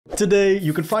Today,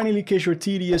 you can finally kiss your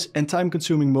tedious and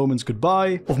time-consuming moments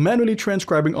goodbye of manually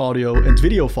transcribing audio and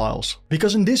video files.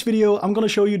 Because in this video, I'm gonna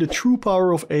show you the true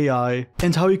power of AI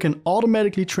and how you can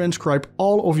automatically transcribe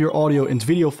all of your audio and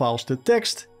video files to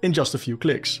text in just a few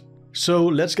clicks. So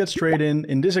let's get straight in.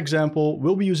 In this example,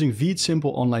 we'll be using VEED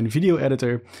Simple Online Video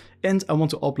Editor, and I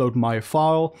want to upload my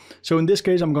file. So in this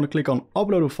case, I'm going to click on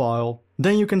Upload a File.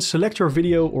 Then you can select your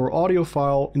video or audio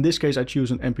file. In this case, I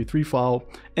choose an MP3 file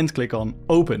and click on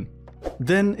Open.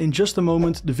 Then in just a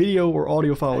moment, the video or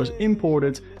audio file is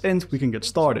imported and we can get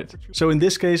started. So in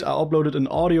this case, I uploaded an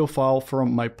audio file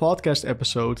from my podcast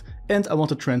episode and I want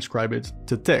to transcribe it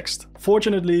to text.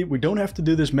 Fortunately, we don't have to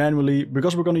do this manually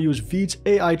because we're going to use VEED's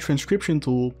AI transcription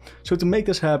tool. So to make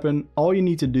this happen, all you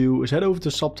need to do is head over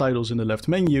to subtitles in the left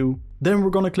menu. Then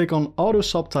we're going to click on auto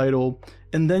subtitle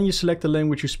and then you select the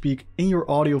language you speak in your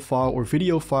audio file or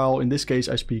video file. In this case,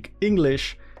 I speak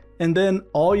English. And then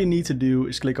all you need to do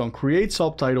is click on create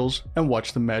subtitles and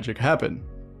watch the magic happen.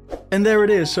 And there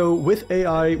it is. So with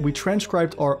AI, we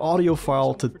transcribed our audio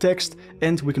file to text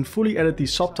and we can fully edit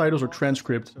these subtitles or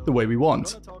transcript the way we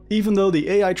want. Even though the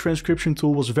AI transcription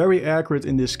tool was very accurate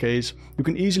in this case, you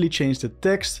can easily change the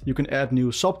text, you can add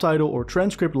new subtitle or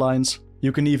transcript lines,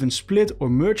 you can even split or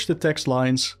merge the text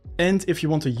lines. And if you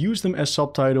want to use them as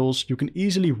subtitles, you can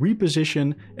easily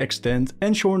reposition, extend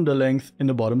and shorten the length in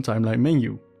the bottom timeline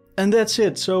menu. And that's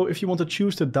it. So if you want to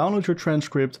choose to download your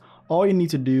transcript, all you need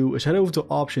to do is head over to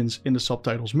options in the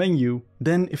subtitles menu.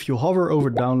 Then if you hover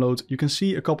over download, you can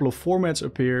see a couple of formats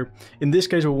appear. In this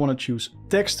case, we want to choose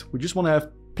text. We just want to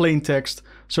have plain text.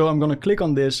 So I'm going to click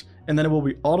on this and then it will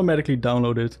be automatically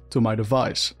downloaded to my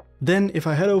device. Then if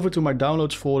I head over to my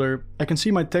downloads folder, I can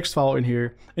see my text file in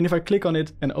here. And if I click on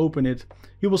it and open it,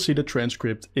 you will see the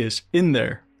transcript is in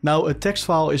there. Now a text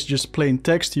file is just plain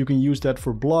text. You can use that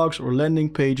for blogs or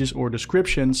landing pages or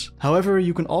descriptions. However,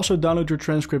 you can also download your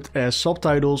transcript as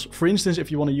subtitles. For instance,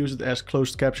 if you want to use it as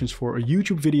closed captions for a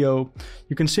YouTube video,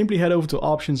 you can simply head over to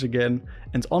options again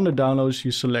and under downloads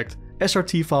you select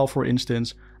SRT file for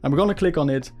instance. I'm going to click on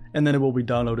it and then it will be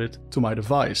downloaded to my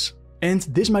device. And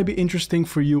this might be interesting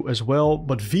for you as well,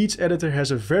 but VEED's editor has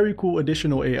a very cool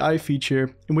additional AI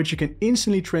feature in which you can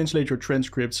instantly translate your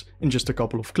transcripts in just a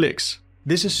couple of clicks.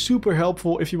 This is super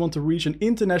helpful if you want to reach an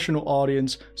international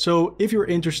audience, so if you're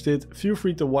interested, feel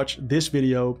free to watch this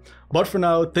video. But for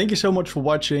now, thank you so much for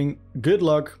watching, good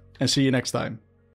luck and see you next time.